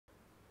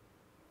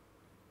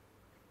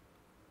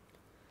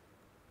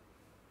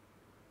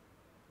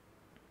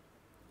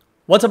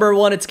What's up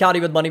everyone, it's Caddy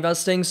with Money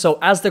Investing. So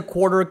as the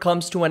quarter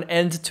comes to an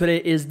end, today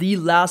is the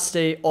last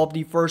day of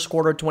the first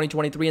quarter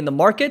 2023 and the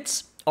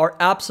markets are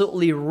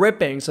absolutely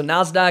ripping. So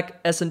NASDAQ,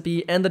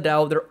 S&P and the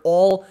Dow, they're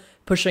all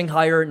pushing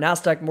higher.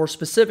 NASDAQ more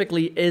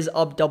specifically is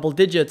up double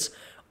digits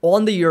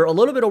on the year, a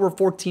little bit over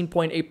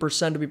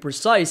 14.8% to be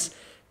precise.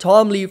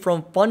 Tom Lee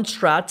from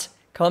Fundstrat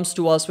comes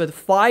to us with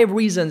 5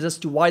 reasons as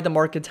to why the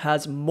market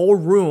has more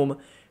room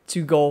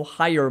to go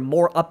higher,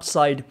 more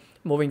upside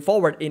moving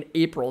forward in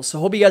April. So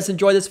hope you guys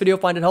enjoy this video,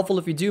 find it helpful.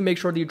 If you do, make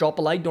sure that you drop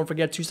a like. Don't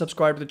forget to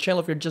subscribe to the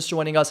channel if you're just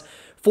joining us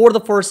for the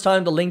first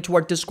time. The link to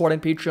our Discord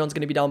and Patreon is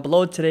going to be down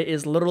below. Today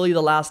is literally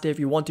the last day if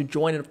you want to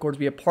join and of course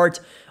be a part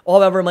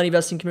of our money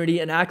investing community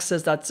and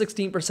access that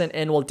 16%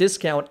 annual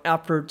discount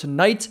after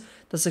tonight.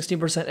 The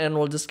 16%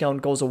 annual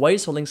discount goes away,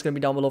 so link's going to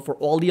be down below for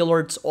all the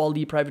alerts, all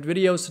the private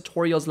videos,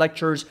 tutorials,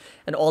 lectures,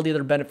 and all the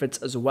other benefits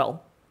as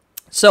well.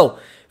 So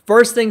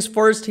first things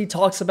first, he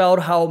talks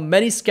about how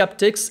many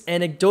skeptics,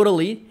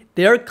 anecdotally,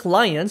 their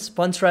clients,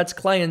 Fundstrat's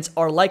clients,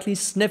 are likely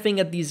sniffing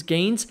at these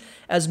gains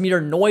as mere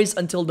noise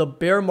until the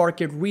bear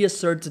market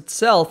reasserts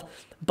itself.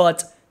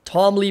 But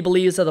Tom Lee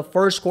believes that the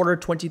first quarter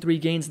 23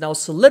 gains now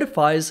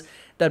solidifies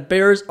that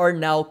bears are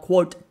now,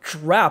 quote,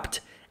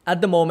 trapped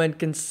at the moment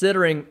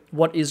considering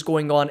what is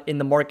going on in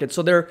the market.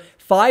 So their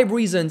 5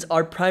 reasons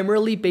are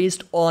primarily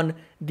based on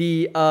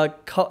the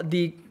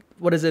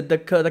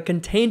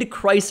contained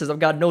crisis. I've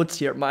got notes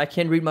here. I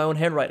can't read my own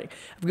handwriting.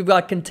 We've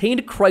got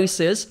contained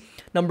crisis.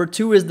 Number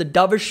 2 is the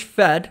dovish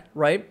Fed,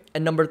 right?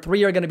 And number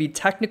 3 are going to be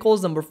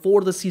technicals. Number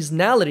 4, the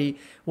seasonality,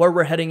 where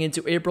we're heading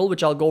into April,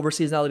 which I'll go over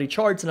seasonality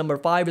charts. And number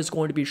 5 is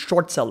going to be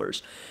short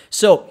sellers.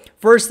 So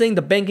first thing,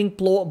 the banking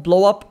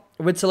blow up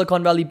with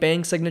Silicon Valley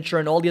Bank, Signature,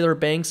 and all the other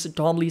banks.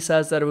 Tom Lee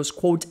says that it was,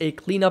 quote, a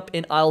cleanup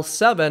in aisle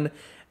 7,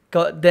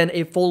 then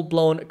a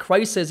full-blown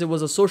crisis. It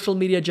was a social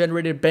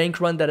media-generated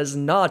bank run that has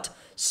not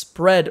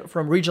spread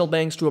from regional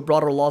banks to a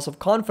broader loss of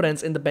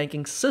confidence in the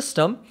banking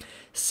system.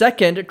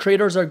 Second,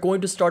 traders are going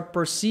to start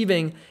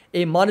perceiving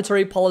a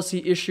monetary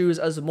policy issues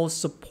as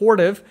most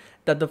supportive,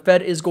 that the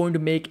Fed is going to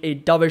make a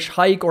dovish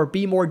hike or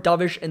be more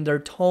dovish in their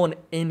tone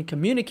in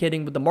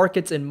communicating with the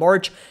markets in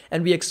March,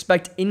 and we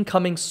expect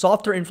incoming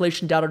softer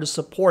inflation data to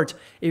support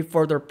a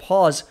further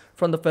pause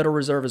from the Federal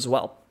Reserve as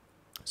well.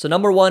 So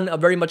number 1,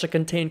 very much a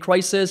contained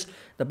crisis.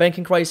 The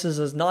banking crisis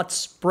has not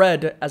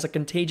spread as a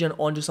contagion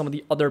onto some of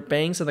the other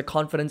banks, and the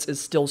confidence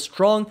is still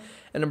strong.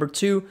 And number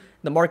 2,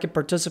 the market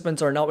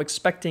participants are now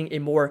expecting a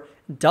more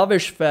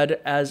dovish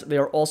Fed as they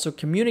are also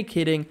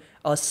communicating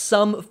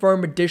some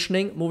firm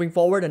additioning moving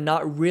forward and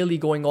not really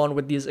going on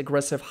with these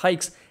aggressive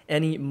hikes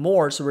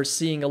anymore. So we're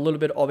seeing a little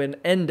bit of an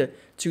end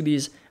to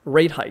these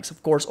rate hikes.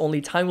 Of course,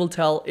 only time will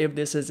tell if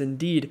this is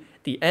indeed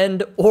the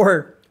end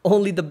or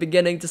only the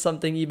beginning to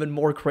something even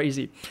more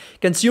crazy.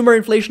 Consumer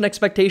inflation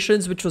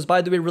expectations, which was,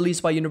 by the way,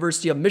 released by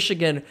University of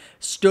Michigan,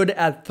 stood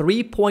at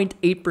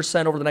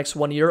 3.8% over the next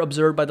 1 year,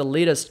 observed by the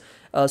latest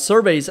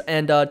surveys.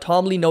 And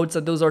Tom Lee notes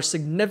that those are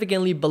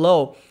significantly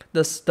below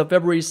the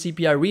February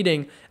CPI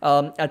reading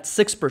at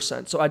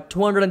 6%. So at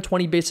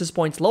 220 basis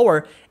points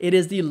lower, it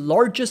is the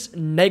largest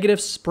negative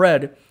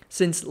spread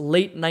since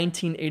late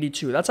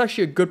 1982. That's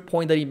actually a good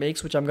point that he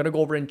makes, which I'm going to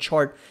go over in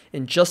chart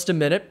in just a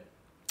minute.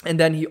 And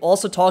then he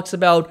also talks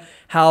about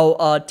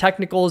how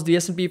technicals, the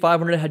S&P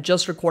 500 had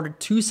just recorded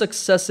 2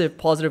 successive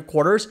positive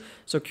quarters.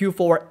 So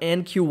Q4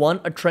 and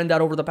Q1, a trend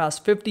that over the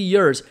past 50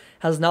 years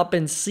has not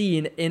been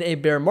seen in a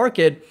bear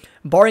market.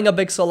 Barring a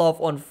big sell-off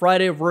on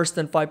Friday, worse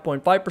than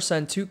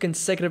 5.5%, 2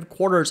 consecutive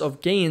quarters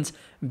of gains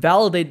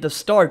validate the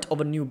start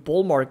of a new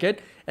bull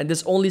market. And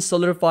this only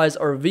solidifies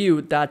our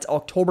view that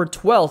October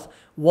 12th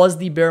was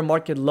the bear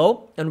market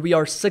low, and we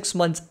are 6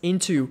 months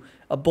into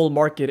a bull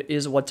market,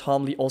 is what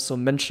Tom Lee also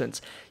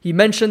mentions. He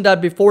mentioned that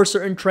before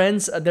certain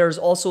trends, there's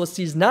also a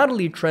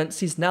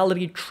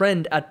seasonality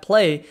trend at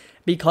play,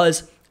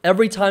 because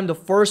every time the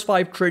first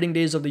 5 trading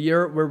days of the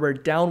year where we're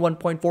down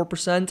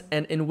 1.4%,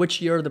 and in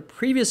which year the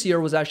previous year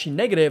was actually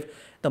negative,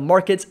 the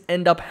markets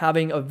end up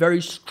having a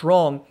very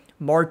strong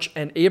March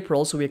and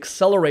April. So we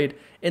accelerate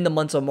in the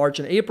months of March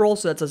and April.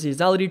 So that's a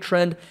seasonality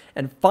trend.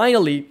 And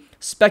finally,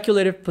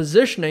 speculative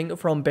positioning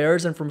from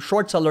bears and from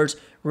short sellers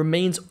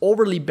remains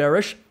overly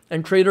bearish,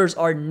 and traders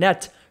are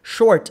net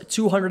short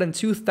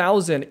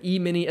 202,000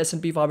 E-mini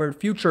S&P 500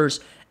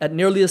 futures at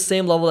nearly the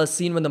same level as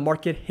seen when the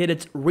market hit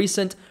its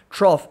recent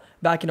trough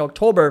back in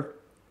October,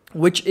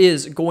 which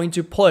is going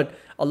to put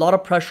a lot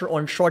of pressure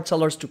on short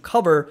sellers to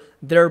cover,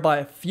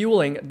 thereby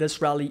fueling this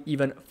rally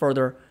even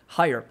further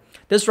higher.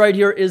 This right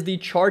here is the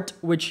chart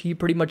which he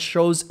pretty much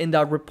shows in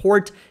that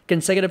report.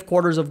 Consecutive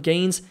quarters of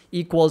gains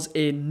equals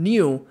a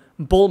new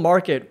bull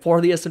market for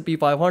the S&P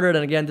 500.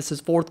 And again, this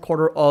is 4th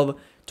quarter of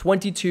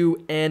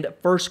 22 and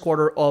 1st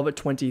quarter of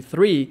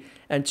 23,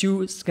 and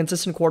 2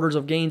 consistent quarters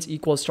of gains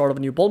equals start of a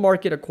new bull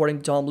market, according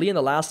to Tom Lee. And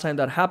the last time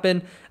that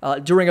happened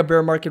during a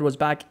bear market was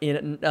back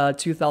in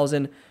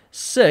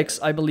 2006,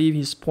 I believe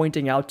he's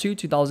pointing out to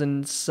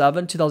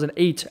 2007,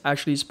 2008,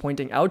 actually he's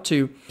pointing out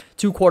to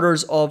 2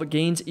 quarters of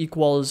gains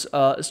equals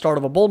start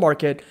of a bull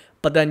market.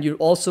 But then you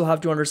also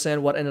have to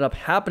understand what ended up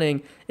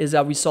happening is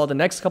that we saw the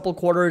next couple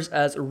quarters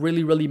as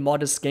really, really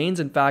modest gains.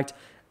 In fact,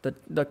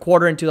 the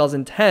quarter in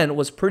 2010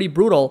 was pretty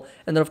brutal,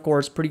 and then of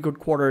course pretty good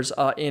quarters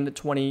at the end of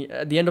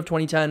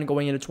 2010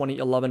 going into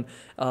 2011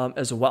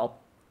 as well.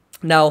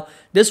 Now,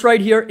 this right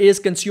here is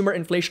consumer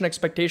inflation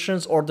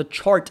expectations, or the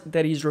chart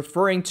that he's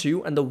referring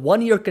to, and the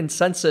one-year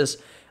consensus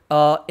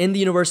in the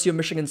University of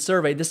Michigan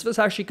survey. This was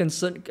actually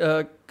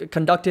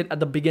conducted at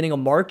the beginning of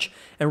March,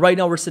 and right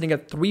now we're sitting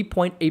at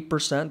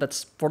 3.8%.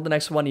 That's for the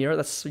next 1 year.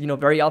 That's,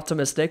 very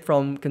optimistic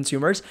from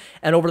consumers.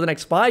 And over the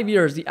next 5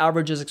 years, the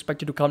average is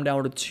expected to come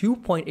down to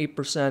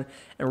 2.8%.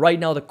 And right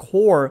now, the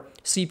core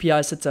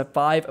CPI sits at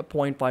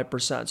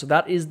 5.5%. So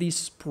that is the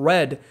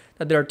spread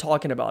that they're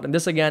talking about. And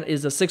this again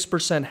is the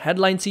 6%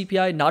 headline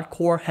CPI, not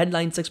core,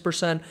 headline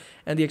 6%,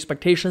 and the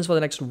expectations for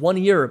the next 1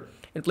 year.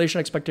 Inflation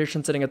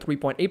expectation sitting at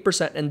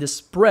 3.8%, and this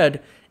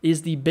spread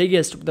is the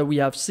biggest that we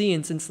have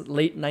seen since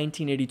late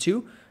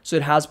 1982. So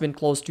it has been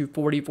close to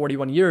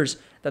 41 years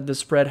that the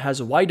spread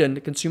has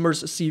widened.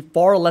 Consumers see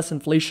far less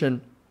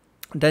inflation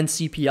than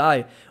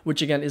CPI,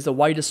 which again is the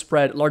widest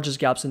spread, largest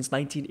gap since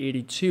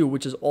 1982,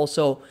 which is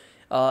also,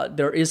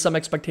 there is some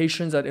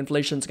expectations that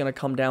inflation is going to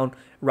come down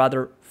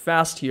rather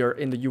fast here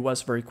in the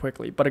US very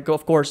quickly. But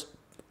of course,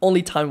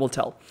 only time will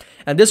tell.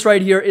 And this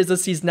right here is a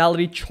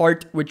seasonality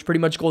chart, which pretty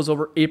much goes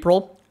over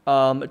April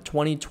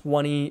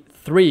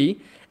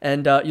 2023.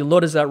 And you'll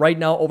notice that right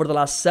now, over the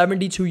last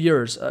 72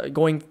 years,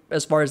 going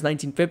as far as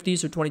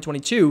 1950s to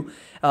 2022,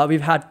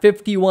 we've had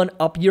 51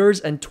 up years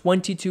and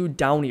 22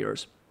 down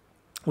years,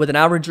 with an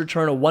average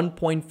return of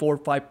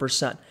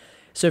 1.45%.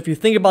 So if you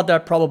think about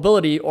that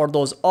probability or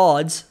those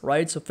odds,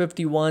 right? So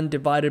 51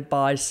 divided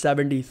by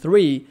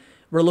 73,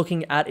 we're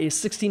looking at a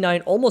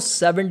 69,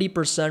 almost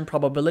 70%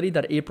 probability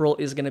that April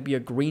is going to be a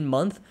green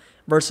month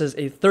versus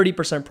a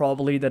 30%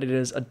 probability that it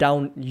is a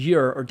down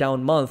year or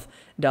down month.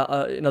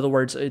 In other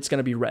words, it's going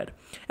to be red.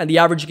 And the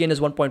average gain is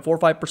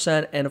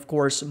 1.45%. And of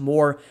course,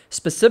 more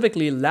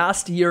specifically,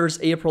 last year's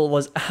April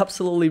was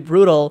absolutely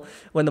brutal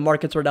when the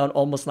markets were down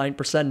almost 9%.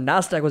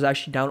 NASDAQ was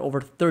actually down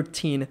over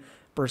 13%.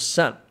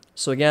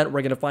 So again,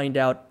 we're going to find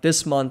out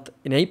this month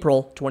in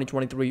April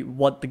 2023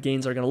 what the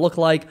gains are going to look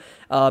like.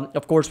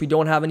 Of course, we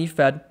don't have any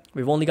Fed.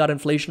 We've only got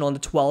inflation on the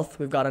 12th.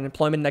 We've got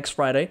unemployment next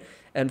Friday.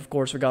 And of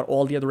course, we got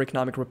all the other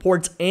economic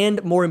reports.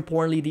 And more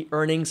importantly, the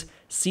earnings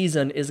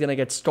season is going to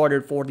get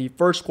started for the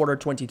first quarter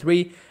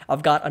 23.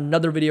 I've got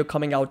another video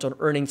coming out on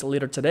earnings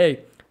later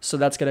today. So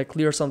that's going to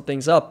clear some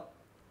things up.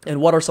 And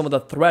what are some of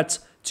the threats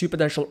to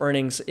potential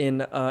earnings in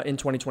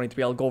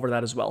 2023? I'll go over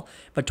that as well.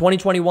 But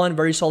 2021,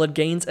 very solid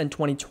gains, and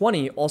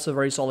 2020, also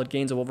very solid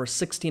gains of over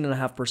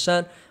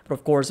 16.5%. But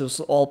of course, it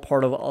was all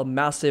part of a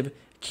massive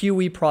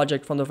QE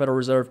project from the Federal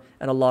Reserve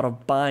and a lot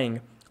of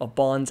buying of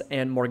bonds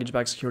and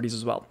mortgage-backed securities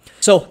as well.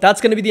 So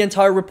that's going to be the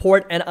entire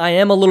report, and I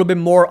am a little bit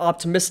more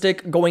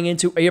optimistic going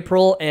into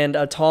April, and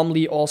Tom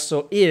Lee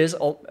also is.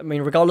 I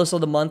mean, regardless of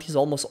the month, he's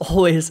almost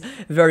always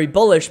very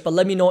bullish, but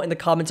let me know in the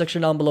comment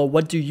section down below,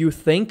 what do you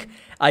think?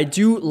 I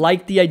do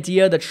like the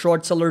idea that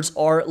short sellers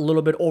are a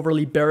little bit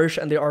overly bearish,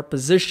 and they are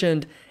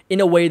positioned in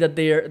a way that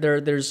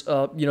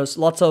there's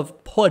lots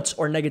of puts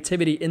or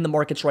negativity in the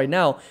markets right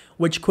now,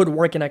 which could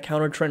work in a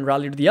counter trend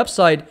rally to the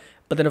upside.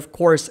 But then, of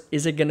course,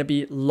 is it going to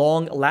be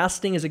long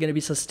lasting? Is it going to be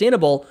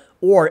sustainable?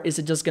 Or is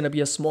it just going to be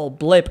a small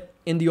blip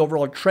in the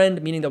overall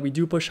trend, meaning that we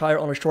do push higher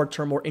on a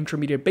short-term or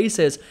intermediate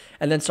basis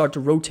and then start to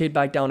rotate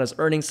back down as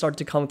earnings start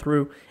to come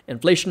through,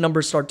 inflation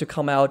numbers start to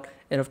come out,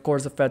 and of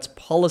course, the Fed's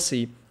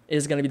policy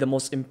is going to be the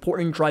most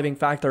important driving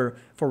factor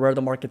for where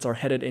the markets are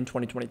headed in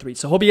 2023.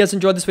 So hope you guys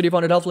enjoyed this video,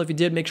 found it helpful. If you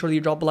did, make sure that you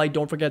drop a like.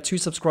 Don't forget to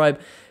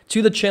subscribe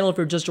to the channel if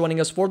you're just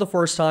joining us for the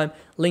first time.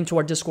 Link to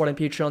our Discord and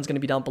Patreon is going to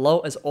be down below.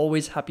 As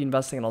always, happy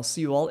investing, and I'll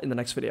see you all in the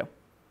next video.